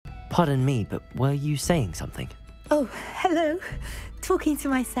Pardon me, but were you saying something? Oh, hello. Talking to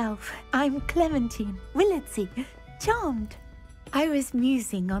myself. I'm Clementine Willardsey. Charmed. I was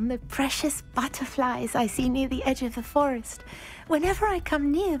musing on the precious butterflies I see near the edge of the forest. Whenever I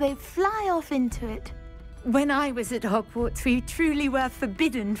come near, they fly off into it. When I was at Hogwarts, we truly were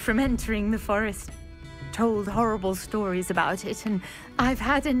forbidden from entering the forest. Told horrible stories about it, and I've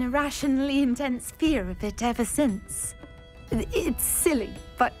had an irrationally intense fear of it ever since. It's silly,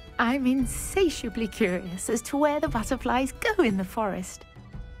 but I'm insatiably curious as to where the butterflies go in the forest.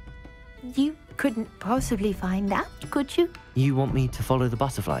 You couldn't possibly find out, could you? You want me to follow the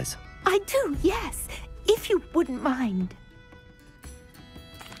butterflies? I do, yes, if you wouldn't mind.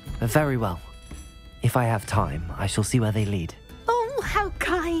 Very well. If I have time, I shall see where they lead. Oh, how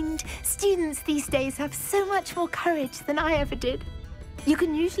kind. Students these days have so much more courage than I ever did. You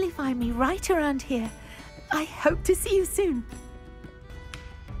can usually find me right around here. I hope to see you soon.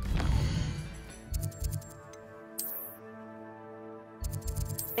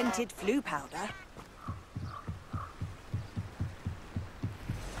 Scented flu powder.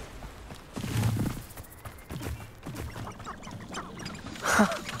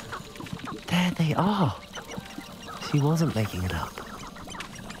 There they are. She wasn't making it up.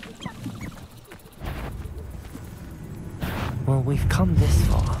 Well, we've come this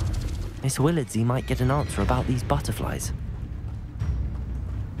far. Miss Willardsey might get an answer about these butterflies.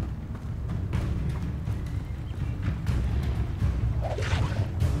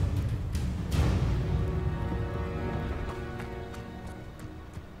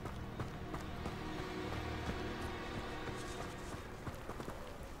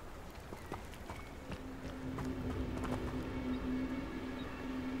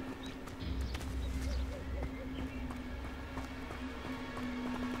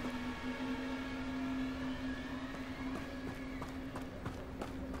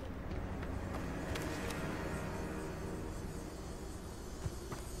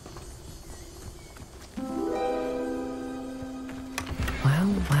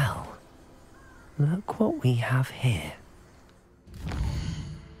 Well, look what we have here.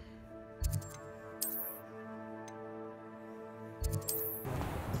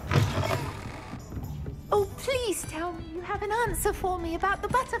 Oh, please tell me you have an answer for me about the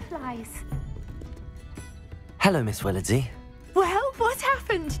butterflies. Hello, Miss Willardsey. Well, what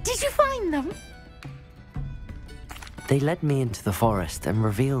happened? Did you find them? They led me into the forest and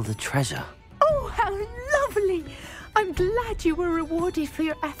revealed a treasure. Oh, how lovely! I'm glad you were rewarded for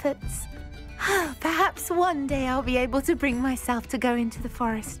your efforts. Perhaps one day I'll be able to bring myself to go into the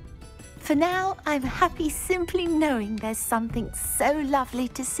forest. For now, I'm happy simply knowing there's something so lovely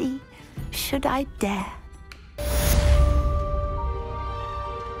to see, should I dare.